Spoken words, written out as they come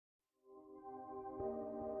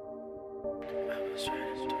You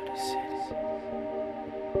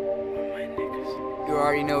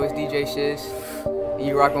already know it's DJ Shiz, and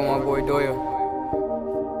you rockin' with my boy Doyo.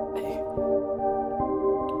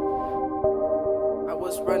 I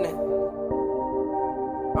was running,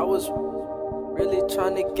 I was really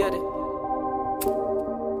trying to get it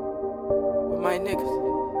with my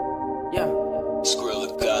niggas, yeah.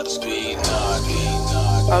 Skrilla got speed,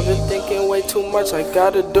 I've been thinking way too much, I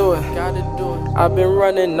gotta do it. I've been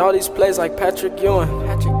running all these plays like Patrick Ewing.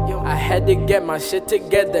 I had to get my shit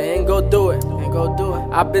together and go do it.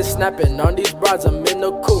 I've been snapping on these broads, I'm in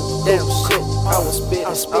the coupe. Damn shit,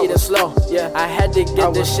 I'm speeding slow. Yeah, I had to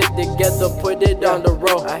get this shit together, put it on the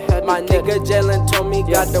road. My nigga Jalen told me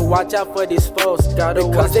got to watch out for these foes,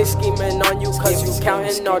 because they scheming on you, cause you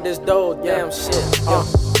counting all this dough. Damn shit.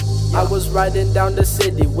 I was riding down the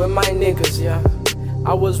city with my niggas. Yeah,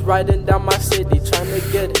 I was riding down my city trying to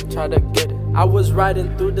get it. I was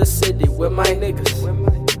riding through the city with my niggas.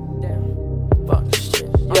 Fuck shit.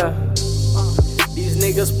 Yeah. These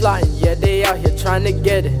niggas plotting, yeah, they out here trying to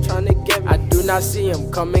get it. I do not see them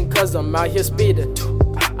coming, cause I'm out here speeding.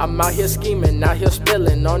 I'm out here scheming, out here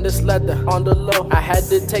spilling on this leather, on the low. I had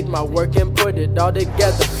to take my work and put it all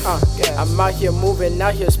together. I'm out here moving,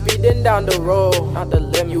 out here speeding down the road. Not the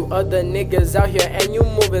limit. You other niggas out here and you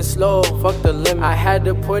moving slow. Fuck the limit. I had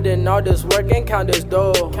to put in all this work and count this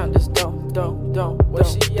dough. Where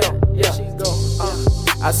she at? Yeah, she go.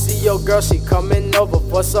 I see your girl, she coming over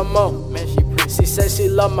for some more. Man, she said she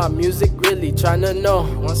love my music, really tryna know.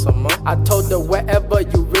 Want some more? I told her wherever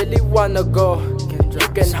you really wanna go. You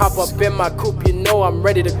can hop up in my coupe, you know I'm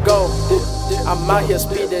ready to go. I'm out here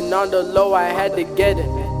speeding on the low, I had to get it.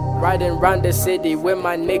 Riding round the city with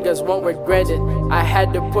my niggas, won't regret it. I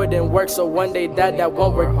had to put in work so one day that I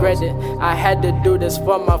won't regret it. I had to do this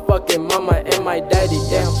for my fucking mama and my daddy.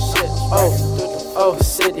 Damn shit. Oh,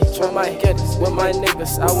 city, with my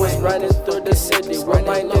niggas. I was riding through the city with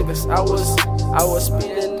my niggas. I was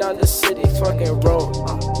speeding down the city, fucking road.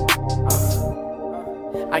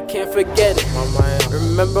 I can't forget it.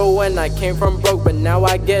 Remember when I came from broke, but now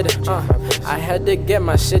I get it. I had to get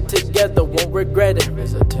my shit together, won't regret it.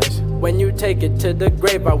 When you take it to the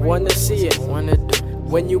grave, I wanna see it.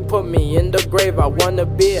 When you put me in the grave, I wanna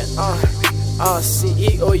be it.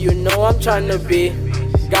 CEO, you know I'm tryna be.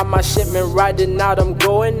 Got my shipment riding out, I'm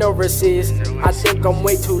going overseas. I think I'm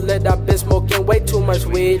way too lit, I've been smoking way too much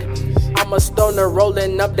weed. I'm a stoner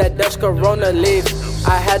rolling up that Dutch Corona leaf.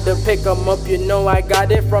 I had to pick 'em up, you know I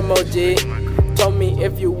got it from OG. Told me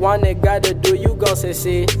if you want it, gotta do, you gon'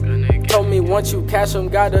 succeed. Told me once you catch 'em,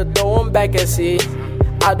 gotta throw 'em back and see.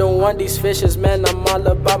 I don't want these fishes, man, I'm all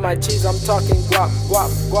about my cheese. I'm talking guap.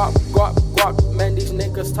 Man, these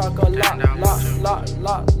niggas talk a lot.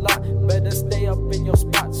 Better stay up in your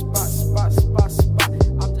spot.